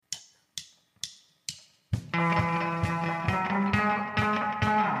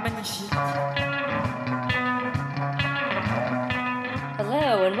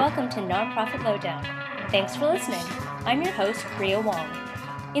to Nonprofit Lowdown. Thanks for listening. I'm your host, Ria Wong.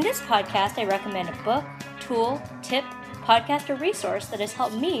 In this podcast, I recommend a book, tool, tip, podcast, or resource that has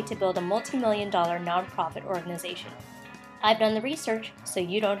helped me to build a multi-million-dollar nonprofit organization. I've done the research, so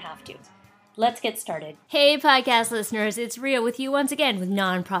you don't have to. Let's get started. Hey, podcast listeners, it's Ria with you once again with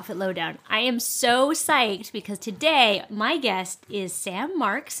Nonprofit Lowdown. I am so psyched because today my guest is Sam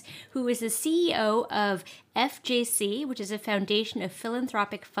Marks, who is the CEO of FJC, which is a foundation of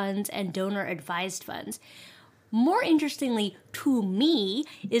philanthropic funds and donor-advised funds. More interestingly to me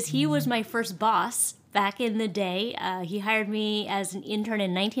is he was my first boss back in the day. He hired me as an intern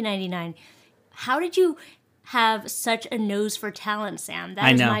in 1999. How did you have such a nose for talent, Sam?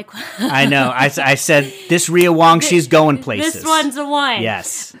 I know. I know. I said, this Ria Wong, she's going places. This one's the one.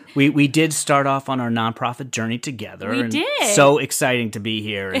 Yes. We did start off on our nonprofit journey together. We did. So exciting to be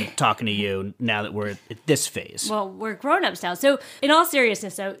here and talking to you now that we're at this phase. Well, we're grown-ups now. So in all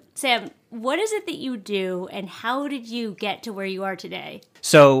seriousness, Sam, what is it that you do and how did you get to where you are today?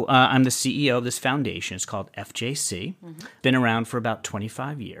 So I'm the CEO of this foundation. It's called FJC. Been around for about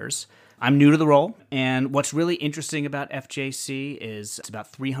 25 years. I'm new to the role, and what's really interesting about FJC is it's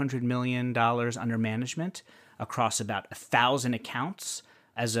about $300 million under management across about 1,000 accounts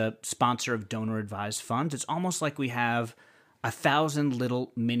as a sponsor of donor-advised funds. It's almost like we have 1,000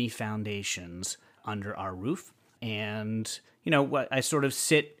 little mini foundations under our roof. And, I sort of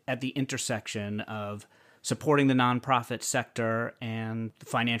sit at the intersection of supporting the nonprofit sector and the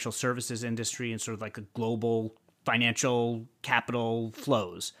financial services industry and sort of like the global financial capital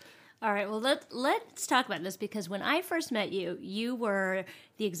flows. All right, well, let's talk about this because when I first met you, you were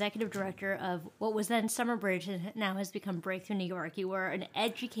the executive director of what was then Summerbridge and now has become Breakthrough New York. You were an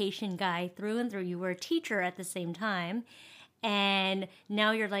education guy through and through. You were a teacher at the same time, and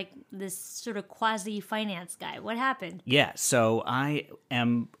now you're like this sort of quasi-finance guy. What happened? Yeah, so I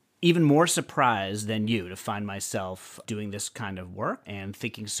am even more surprised than you to find myself doing this kind of work and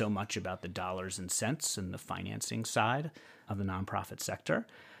thinking so much about the dollars and cents and the financing side of the nonprofit sector.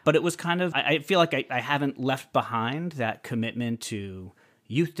 But it was kind of, I feel like I haven't left behind that commitment to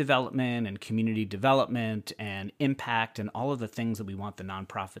youth development and community development and impact and all of the things that we want the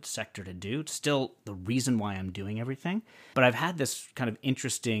nonprofit sector to do. It's still the reason why I'm doing everything. But I've had this kind of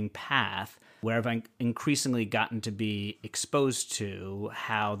interesting path where I've increasingly gotten to be exposed to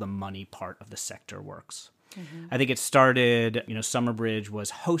how the money part of the sector works. I think it started, Summerbridge was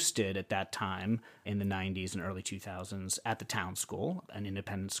hosted at that time in the 90s and early 2000s at the Town School, an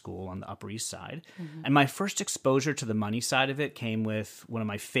independent school on the Upper East Side. And my first exposure to the money side of it came with one of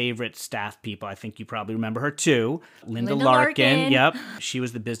my favorite staff people. I think you probably remember her too, Linda Larkin. Yep. She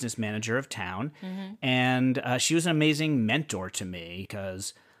was the business manager of Town. And she was an amazing mentor to me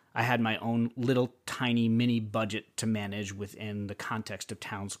because I had my own little tiny mini budget to manage within the context of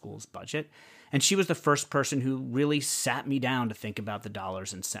Town School's budget. And she was the first person who really sat me down to think about the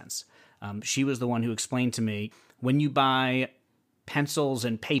dollars and cents. She was the one who explained to me, when you buy pencils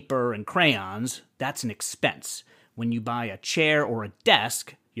and paper and crayons, that's an expense. When you buy a chair or a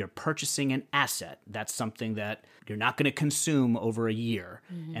desk, you're purchasing an asset. That's something that you're not going to consume over a year.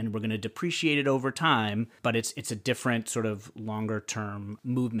 And we're going to depreciate it over time, but it's a different sort of longer term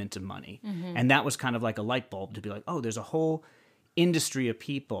movement of money. And that was kind of like a light bulb to be like, oh, there's a whole industry of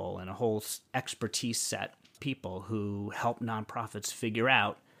people and a whole expertise set of people who help nonprofits figure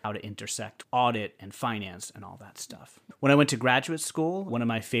out how to intersect audit and finance and all that stuff. When I went to graduate school, one of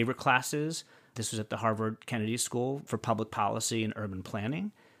my favorite classes, this was at the Harvard Kennedy School for Public Policy and Urban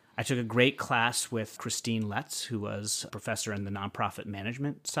Planning. I took a great class with Christine Letts, who was a professor in the nonprofit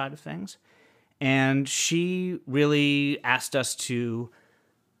management side of things. And she really asked us to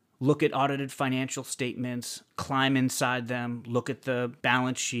look at audited financial statements, climb inside them, look at the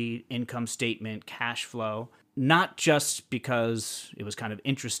balance sheet, income statement, cash flow, not just because it was kind of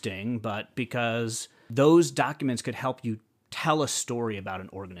interesting, but because those documents could help you tell a story about an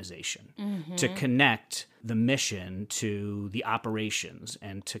organization, to connect the mission to the operations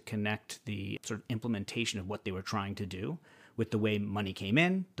and to connect the sort of implementation of what they were trying to do with the way money came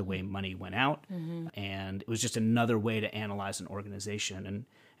in, the way money went out. And it was just another way to analyze an organization.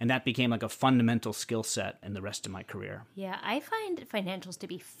 And that became like a fundamental skill set in the rest of my career. Yeah, I find financials to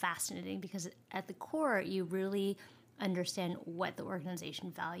be fascinating because at the core, you really understand what the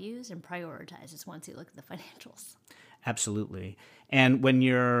organization values and prioritizes once you look at the financials. Absolutely. And when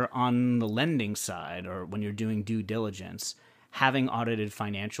you're on the lending side or when you're doing due diligence, having audited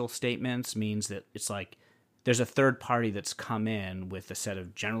financial statements means that it's like there's a third party that's come in with a set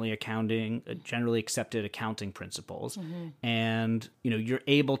of generally accepted accounting principles. And, you're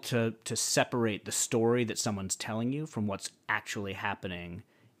able to separate the story that someone's telling you from what's actually happening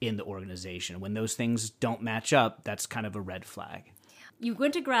in the organization. When those things don't match up, that's kind of a red flag. You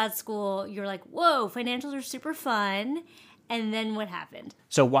went to grad school, you're like, whoa, financials are super fun. And then what happened?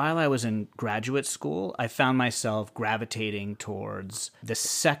 So while I was in graduate school, I found myself gravitating towards the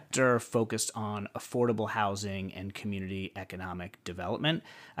sector focused on affordable housing and community economic development.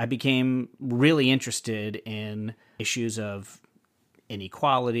 I became really interested in issues of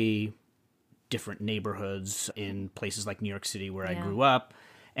inequality, different neighborhoods in places like New York City where I grew up,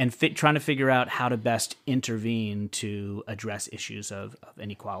 and trying to figure out how to best intervene to address issues of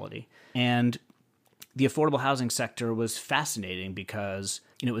inequality. And the affordable housing sector was fascinating because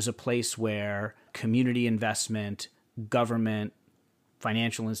it was a place where community investment, government,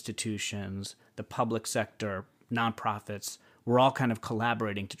 financial institutions, the public sector, nonprofits were all kind of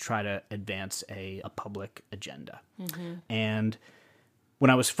collaborating to try to advance a public agenda. And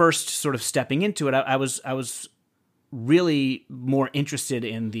when I was first sort of stepping into it, I was really more interested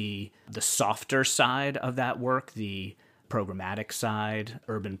in the softer side of that work, the programmatic side,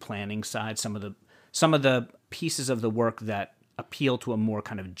 urban planning side, some of the pieces of the work that appeal to a more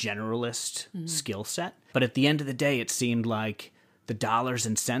kind of generalist skill set. But at the end of the day, it seemed like the dollars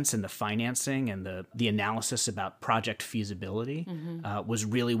and cents and the financing and the analysis about project feasibility was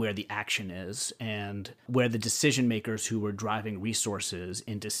really where the action is, and where the decision makers who were driving resources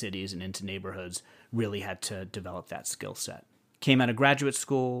into cities and into neighborhoods really had to develop that skill set. Came out of graduate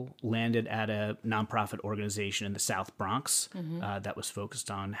school, landed at a nonprofit organization in the South Bronx that was focused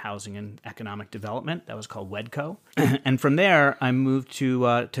on housing and economic development. That was called WEDCO. And from there, I moved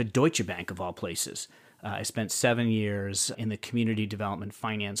to Deutsche Bank, of all places. I spent 7 years in the Community Development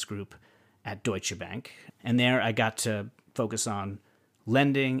Finance Group at Deutsche Bank. And there I got to focus on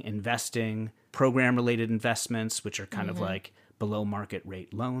lending, investing, program-related investments, which are kind of like below market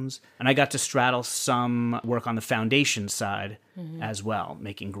rate loans. And I got to straddle some work on the foundation side as well,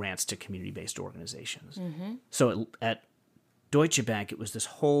 making grants to community-based organizations. So at Deutsche Bank, it was this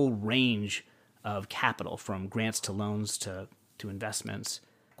whole range of capital, from grants to loans to investments,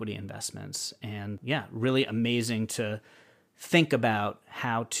 equity investments. And yeah, really amazing to think about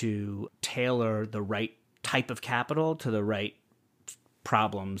how to tailor the right type of capital to the right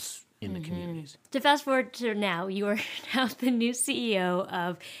problems in the communities. To fast forward to now, you are now the new CEO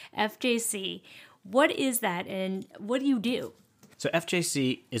of FJC. What is that, and what do you do? So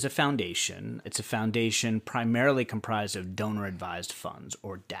FJC is a foundation. It's a foundation primarily comprised of donor-advised funds,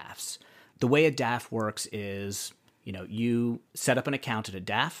 or DAFs. The way a DAF works is, you set up an account at a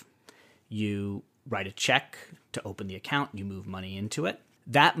DAF, you write a check to open the account, you move money into it.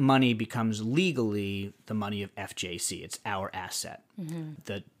 That money becomes legally the money of FJC. It's our asset.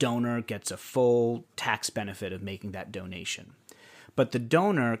 The donor gets a full tax benefit of making that donation. But the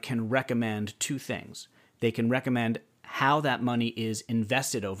donor can recommend two things. They can recommend how that money is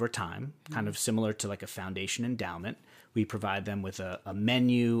invested over time, kind of similar to like a foundation endowment. We provide them with a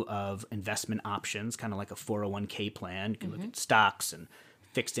menu of investment options, kind of like a 401k plan. You can look at stocks and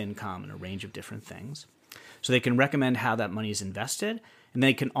fixed income and a range of different things. So they can recommend how that money is invested, and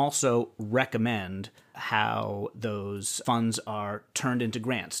they can also recommend how those funds are turned into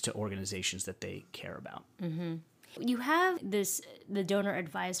grants to organizations that they care about. You have the donor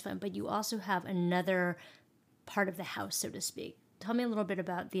advised fund, but you also have another part of the house, so to speak. Tell me a little bit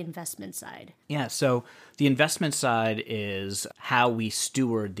about the investment side. Yeah, so the investment side is how we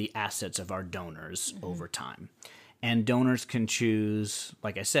steward the assets of our donors over time. And donors can choose,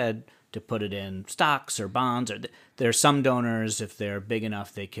 like I said, to put it in stocks or bonds. Or there are some donors, if they're big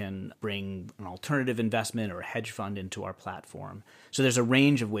enough, they can bring an alternative investment or a hedge fund into our platform. So there's a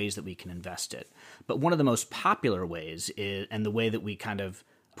range of ways that we can invest it. But one of the most popular ways is, and the way that we kind of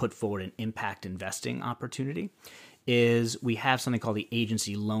put forward an impact investing opportunity, is we have something called the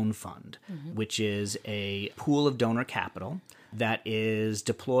Agency Loan Fund, which is a pool of donor capital that is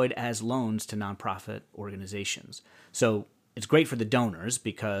deployed as loans to nonprofit organizations. So it's great for the donors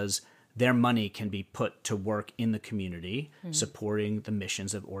because their money can be put to work in the community, supporting the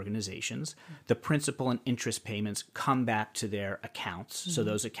missions of organizations. The principal and interest payments come back to their accounts, so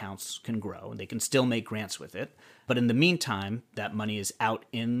those accounts can grow, and they can still make grants with it. But in the meantime, that money is out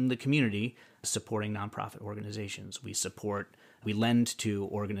in the community supporting nonprofit organizations. We lend to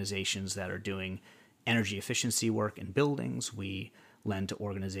organizations that are doing energy efficiency work in buildings. We lend to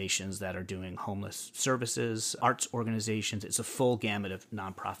organizations that are doing homeless services, arts organizations. It's a full gamut of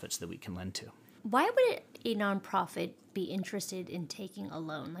nonprofits that we can lend to. Why would a nonprofit be interested in taking a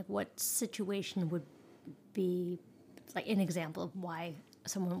loan? Like, what situation would be like an example of why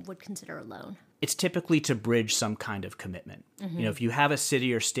someone would consider a loan? It's typically to bridge some kind of commitment. If you have a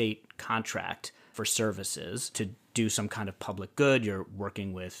city or state contract for services to do some kind of public good. You're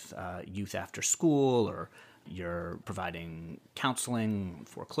working with youth after school, or you're providing counseling,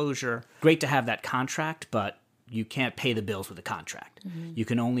 foreclosure. Great to have that contract, but you can't pay the bills with a contract. You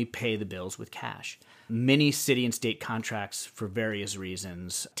can only pay the bills with cash. Many city and state contracts, for various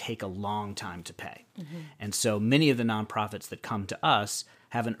reasons, take a long time to pay. And so many of the nonprofits that come to us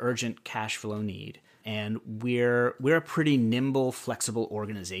have an urgent cash flow need. And we're a pretty nimble, flexible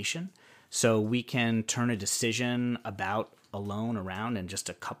organization. So we can turn a decision about a loan around in just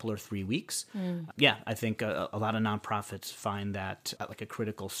a couple or 3 weeks. Yeah, I think a lot of nonprofits find that like a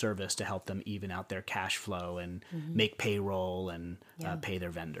critical service to help them even out their cash flow and make payroll and pay their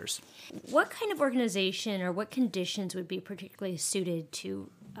vendors. What kind of organization or what conditions would be particularly suited to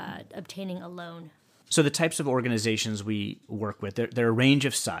obtaining a loan? So the types of organizations we work with, they're a range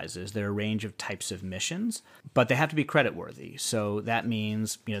of sizes, they're a range of types of missions, but they have to be creditworthy. So that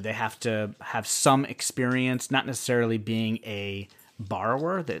means, they have to have some experience, not necessarily being a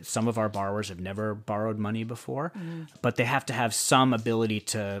borrower, that some of our borrowers have never borrowed money before, but they have to have some ability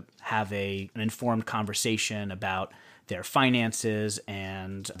to have an informed conversation about their finances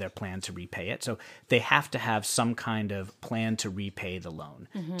and their plan to repay it. So they have to have some kind of plan to repay the loan.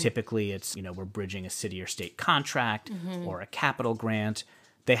 Typically, it's, we're bridging a city or state contract or a capital grant.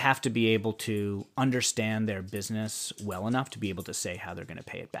 They have to be able to understand their business well enough to be able to say how they're going to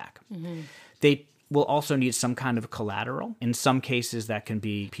pay it back. They will also need some kind of collateral. In some cases, that can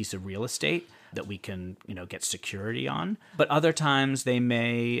be a piece of real estate that we can, get security on. But other times they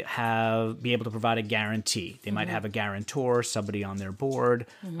may be able to provide a guarantee. They might have a guarantor, somebody on their board,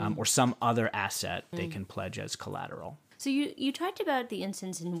 or some other asset they can pledge as collateral. So you talked about the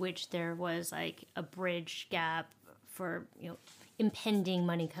instance in which there was like a bridge gap for, impending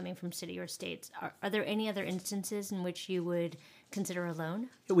money coming from city or states. Are there any other instances in which you would consider a loan?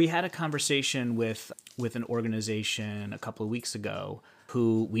 We had a conversation with an organization a couple of weeks ago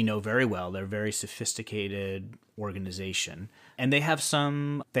who we know very well. They're a very sophisticated organization, and they have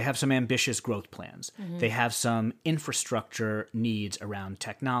some ambitious growth plans. They have some infrastructure needs around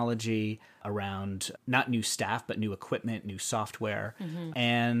technology, around not new staff, but new equipment, new software.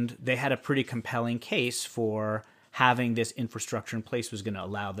 And they had a pretty compelling case for having this infrastructure in place was going to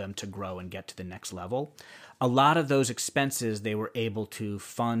allow them to grow and get to the next level. A lot of those expenses they were able to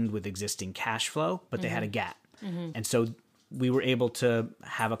fund with existing cash flow, but they had a gap. And so we were able to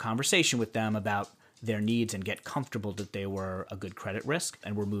have a conversation with them about their needs and get comfortable that they were a good credit risk,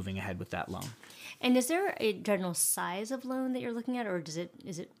 and we're moving ahead with that loan. And is there a general size of loan that you're looking at, or is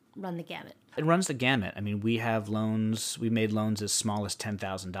it run the gamut? It runs the gamut. I mean, we have loans. We made loans as small as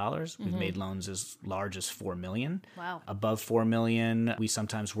 $10,000. We've made loans as large as $4 million. Wow. Above $4 million, we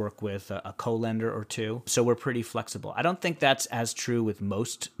sometimes work with a co-lender or two. So we're pretty flexible. I don't think that's as true with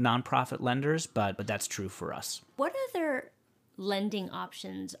most nonprofit lenders, but that's true for us. What other lending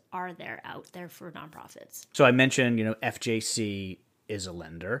options are there out there for nonprofits? So I mentioned, FJC is a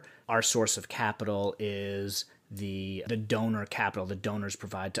lender. Our source of capital is the donor capital the donors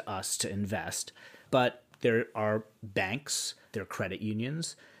provide to us to invest. But there are banks, there are credit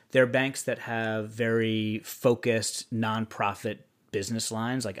unions, there are banks that have very focused nonprofit business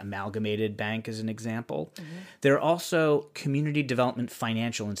lines, like Amalgamated Bank is an example. There are also community development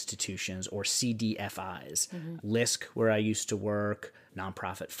financial institutions, or CDFIs. LISC, where I used to work,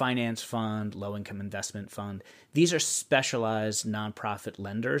 Nonprofit Finance Fund, Low Income Investment Fund. These are specialized nonprofit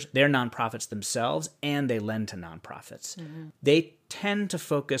lenders. They're nonprofits themselves, and they lend to nonprofits. They tend to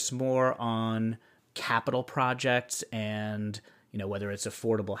focus more on capital projects and whether it's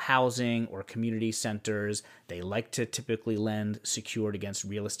affordable housing or community centers. They like to typically lend secured against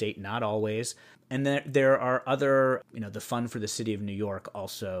real estate, not always. And there are other, the Fund for the City of New York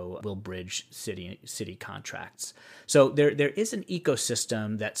also will bridge city contracts. So there is an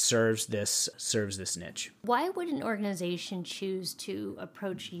ecosystem that serves this niche. Why would an organization choose to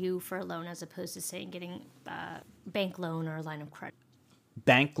approach you for a loan as opposed to, say, getting a bank loan or a line of credit?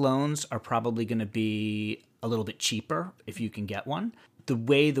 Bank loans are probably going to be a little bit cheaper if you can get one. The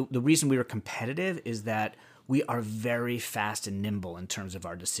reason we were competitive is that we are very fast and nimble in terms of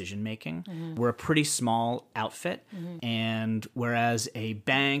our decision making. We're a pretty small outfit, and whereas a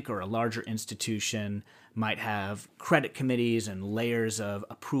bank or a larger institution might have credit committees and layers of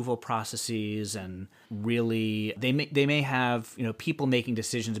approval processes, and really they may have people making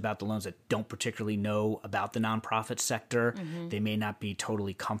decisions about the loans that don't particularly know about the nonprofit sector. They may not be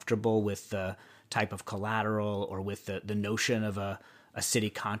totally comfortable with the type of collateral or with the notion of a city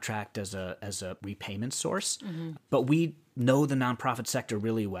contract as a repayment source. But we know the nonprofit sector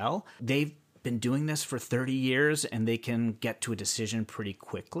really well. They've been doing this for 30 years and they can get to a decision pretty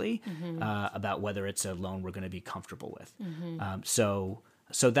quickly about whether it's a loan we're going to be comfortable with. So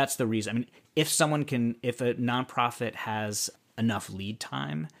that's the reason. I mean, if a nonprofit has enough lead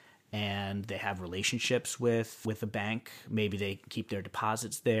time and they have relationships with a bank, maybe they keep their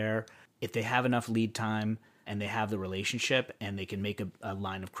deposits there. If they have enough lead time and they have the relationship and they can make a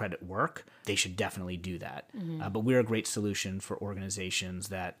line of credit work, they should definitely do that. But we're a great solution for organizations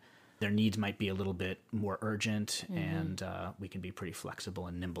that their needs might be a little bit more urgent, and we can be pretty flexible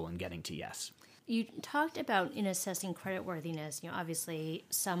and nimble in getting to yes. You talked about, in assessing creditworthiness, obviously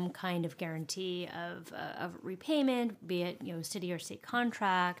some kind of guarantee of repayment, be it, city or state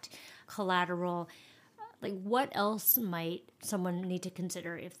contract, collateral. Like, what else might someone need to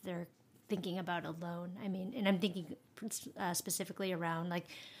consider if they're thinking about a loan? I mean, and I'm thinking specifically around, like,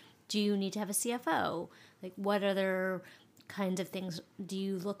 do you need to have a CFO? Like, what other kinds of things do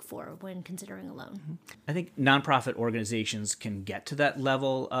you look for when considering a loan? I think nonprofit organizations can get to that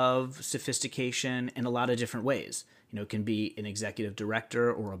level of sophistication in a lot of different ways. It can be an executive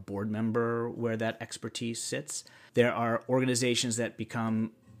director or a board member where that expertise sits. There are organizations that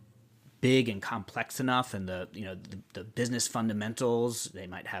become big and complex enough, and the business fundamentals, they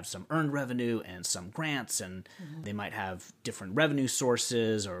might have some earned revenue and some grants, and they might have different revenue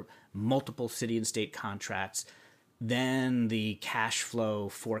sources or multiple city and state contracts. Then the cash flow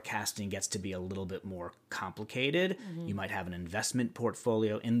forecasting gets to be a little bit more complicated. You might have an investment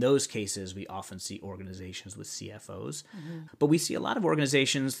portfolio. In those cases, we often see organizations with CFOs. But we see a lot of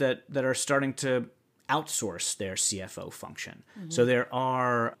organizations that are starting to outsource their CFO function. So there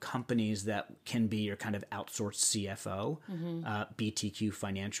are companies that can be your kind of outsourced CFO. BTQ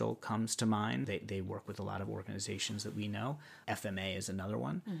Financial comes to mind. They work with a lot of organizations that we know. FMA is another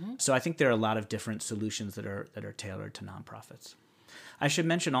one. So I think there are a lot of different solutions that are tailored to nonprofits. I should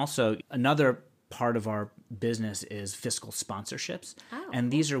mention also another part of our business is fiscal sponsorships.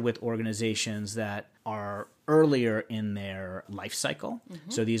 And these are with organizations that are earlier in their life cycle.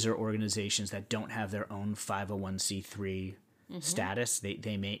 So these are organizations that don't have their own 501c3 status.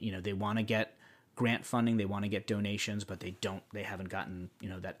 They may, they want to get grant funding, they want to get donations, but they haven't gotten,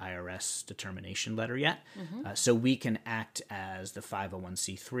 that IRS determination letter yet. So we can act as the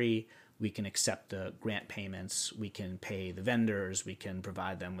 501c3. We can accept the grant payments, we can pay the vendors, we can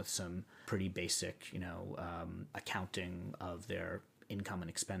provide them with some pretty basic, accounting of their income and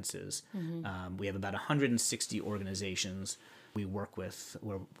expenses. We have about 160 organizations we work with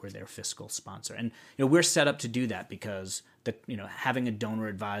where we're their fiscal sponsor. And, we're set up to do that because, having a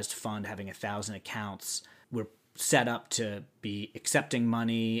donor-advised fund, having 1,000 accounts, we're set up to be accepting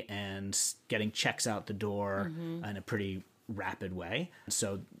money and getting checks out the door in a pretty rapid way.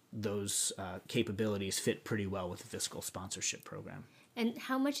 So those capabilities fit pretty well with the fiscal sponsorship program. And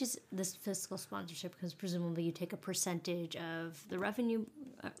how much is this fiscal sponsorship? Because presumably you take a percentage of the revenue.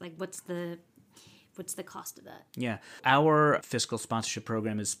 Like, what's the cost of that? Yeah, our fiscal sponsorship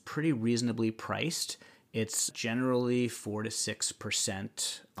program is pretty reasonably priced. It's generally 4 to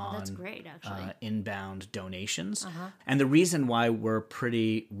 6% on that's great, actually. Inbound donations. And the reason why we're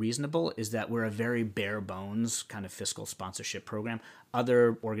pretty reasonable is that we're a very bare bones kind of fiscal sponsorship program.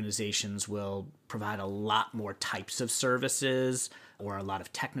 Other organizations will provide a lot more types of services or a lot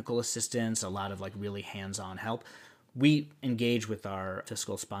of technical assistance, a lot of like really hands-on help. We engage with our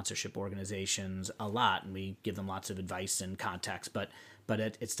fiscal sponsorship organizations a lot, and we give them lots of advice and contacts, but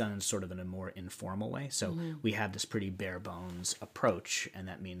it's done in sort of in a more informal way. So we have this pretty bare bones approach, and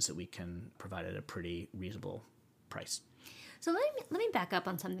that means that we can provide at a pretty reasonable price. So let me back up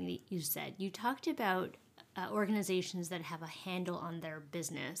on something that you said. You talked about organizations that have a handle on their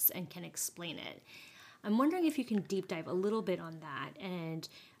business and can explain it. I'm wondering if you can deep dive a little bit on that and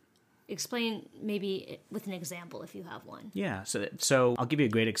explain maybe with an example if you have one. Yeah, so I'll give you a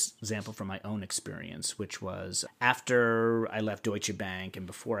great example from my own experience, which was after I left Deutsche Bank and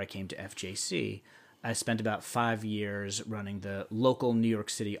before I came to FJC, I spent about 5 years running the local New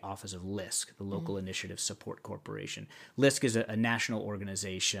York City office of LISC, the Local Initiative Support Corporation. LISC is a national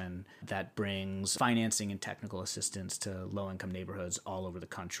organization that brings financing and technical assistance to low-income neighborhoods all over the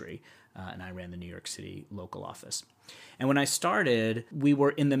country, and I ran the New York City local office. And when I started, we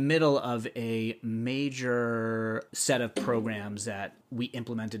were in the middle of a major set of programs that we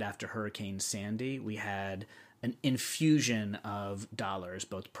implemented after Hurricane Sandy. We had an infusion of dollars,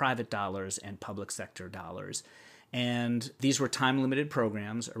 both private dollars and public sector dollars. And these were time-limited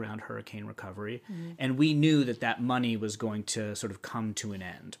programs around hurricane recovery. And we knew that money was going to sort of come to an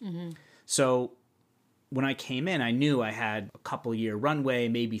end. So when I came in, I knew I had a couple-year runway,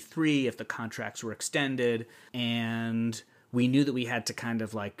 maybe 3 if the contracts were extended. And we knew that we had to kind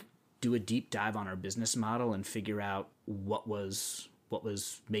of like do a deep dive on our business model and figure out what was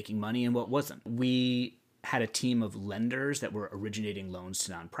making money and what wasn't. We had a team of lenders that were originating loans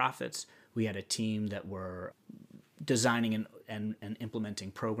to nonprofits. We had a team that were designing and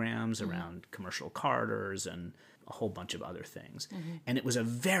implementing programs around commercial carders and a whole bunch of other things. And it was a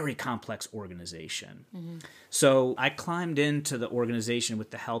very complex organization. So I climbed into the organization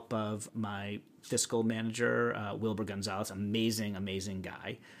with the help of my fiscal manager, Wilbur Gonzalez, amazing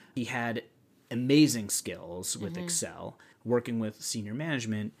guy. He had amazing skills with Excel. Working with senior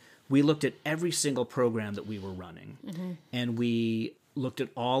management, we looked at every single program that we were running, and we looked at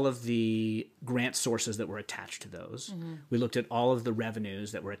all of the grant sources that were attached to those. We looked at all of the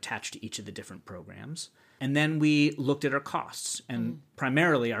revenues that were attached to each of the different programs. And then we looked at our costs, and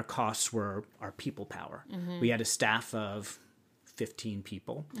primarily our costs were our people power. We had a staff of 15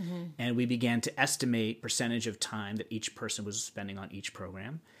 people, and we began to estimate percentage of time that each person was spending on each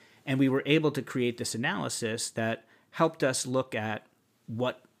program. And we were able to create this analysis that helped us look at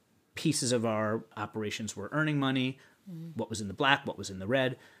what pieces of our operations were earning money, what was in the black, what was in the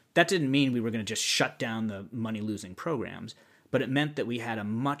red. That didn't mean we were going to just shut down the money-losing programs, but it meant that we had a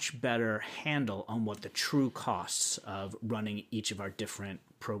much better handle on what the true costs of running each of our different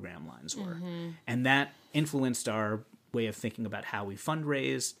program lines were. And that influenced our way of thinking about how we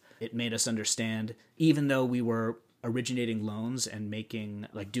fundraised. It made us understand, even though we were originating loans and making,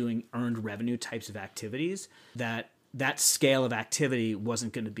 like, doing earned revenue types of activities, that scale of activity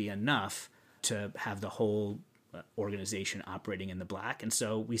wasn't going to be enough to have the whole organization operating in the black. And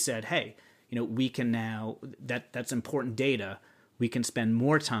so we said, hey, we can now, that's important data. We can spend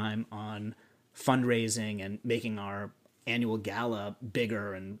more time on fundraising and making our annual gala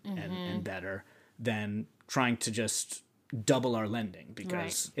bigger and better than trying to just double our lending,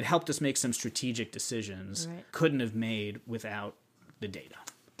 because it helped us make some strategic decisions couldn't have made without the data.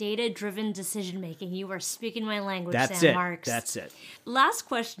 Data-driven decision-making. You are speaking my language, That's Sam it. Marks. That's it. Last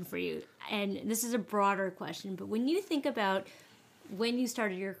question for you, and this is a broader question, but when you think about when you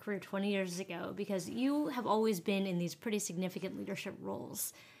started your career 20 years ago, because you have always been in these pretty significant leadership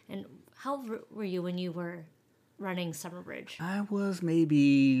roles, and how were you when you were running Summerbridge? I was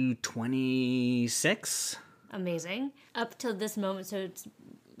maybe 26. Amazing. Up till this moment, so it's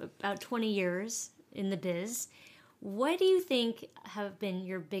about 20 years in the biz. What do you think have been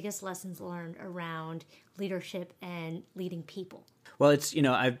your biggest lessons learned around leadership and leading people? Well, it's,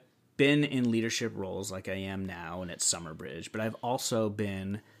 I've been in leadership roles like I am now and at Summerbridge, but I've also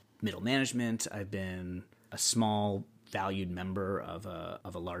been middle management. I've been a small valued member of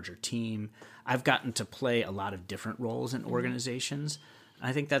a larger team. I've gotten to play a lot of different roles in organizations.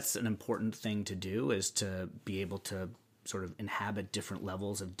 I think that's an important thing to do, is to be able to sort of inhabit different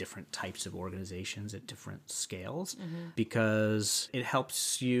levels of different types of organizations at different scales, because it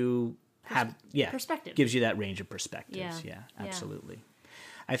helps you have perspective. Gives you that range of perspectives. Yeah, absolutely.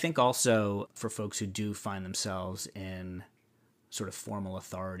 I think also for folks who do find themselves in sort of formal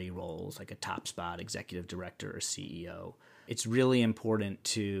authority roles, like a top spot, executive director or CEO, it's really important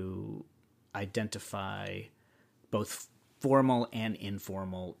to identify both formal and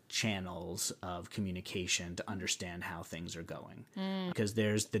informal channels of communication to understand how things are going. Because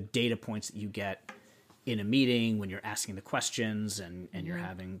there's the data points that you get in a meeting when you're asking the questions and you're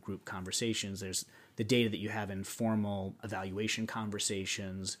having group conversations. There's the data that you have in formal evaluation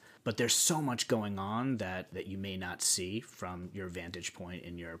conversations, but there's so much going on that you may not see from your vantage point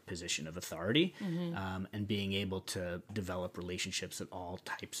in your position of authority, and being able to develop relationships at all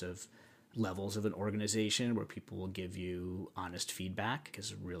types of levels of an organization where people will give you honest feedback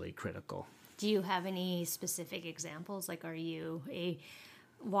is really critical. Do you have any specific examples? Like, are you a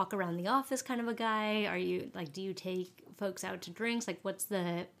walk around the office kind of a guy? Are you do you take folks out to drinks? Like, what's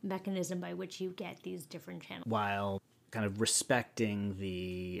the mechanism by which you get these different channels? While kind of respecting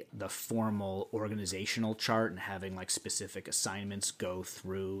the formal organizational chart and having like specific assignments go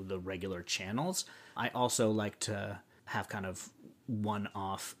through the regular channels, I also like to have kind of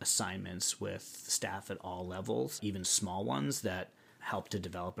one-off assignments with staff at all levels, even small ones that help to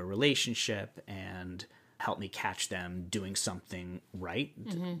develop a relationship and help me catch them doing something right,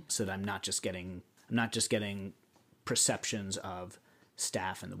 so that I'm not just getting perceptions of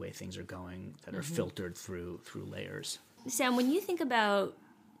staff and the way things are going that are filtered through layers. Sam, when you think about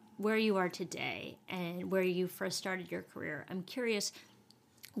where you are today and where you first started your career, I'm curious,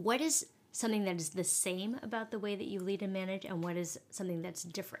 what is something that is the same about the way that you lead and manage, and what is something that's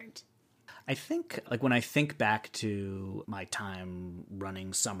different? I think, like, when I think back to my time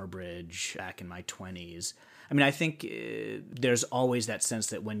running Summerbridge back in my 20s, I mean, I think there's always that sense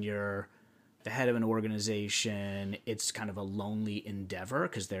that when you're the head of an organization, it's kind of a lonely endeavor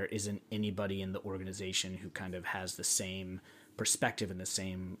because there isn't anybody in the organization who kind of has the same perspective and the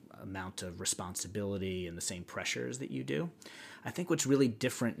same amount of responsibility and the same pressures that you do. I think what's really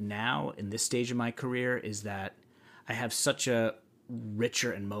different now in this stage of my career is that I have such a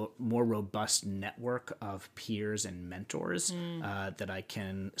richer and more robust network of peers and mentors that I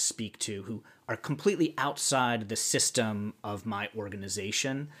can speak to who are completely outside the system of my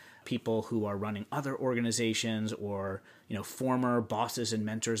organization. People who are running other organizations or, former bosses and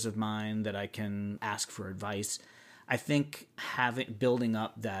mentors of mine that I can ask for advice. I think building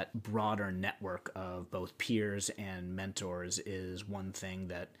up that broader network of both peers and mentors is one thing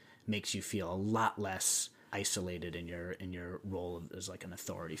that makes you feel a lot less isolated in your role as like an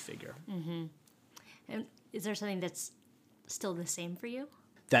authority figure. Mm-hmm. And is there something that's still the same for you?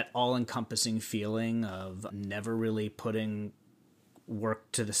 That all-encompassing feeling of never really putting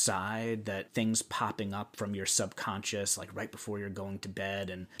work to the side, that things popping up from your subconscious, like right before you're going to bed,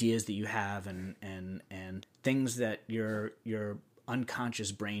 and ideas that you have and things that your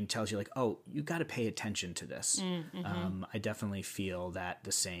unconscious brain tells you, like, oh, you got to pay attention to this. Mm-hmm. I definitely feel that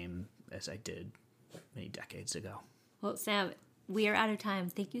the same as I did many decades ago. Well, Sam, we are out of time.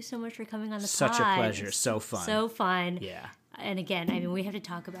 Thank you so much for coming on the Such pod. a pleasure. So fun. So fun. Yeah. And again, we have to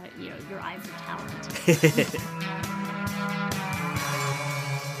talk about, your eye for talent.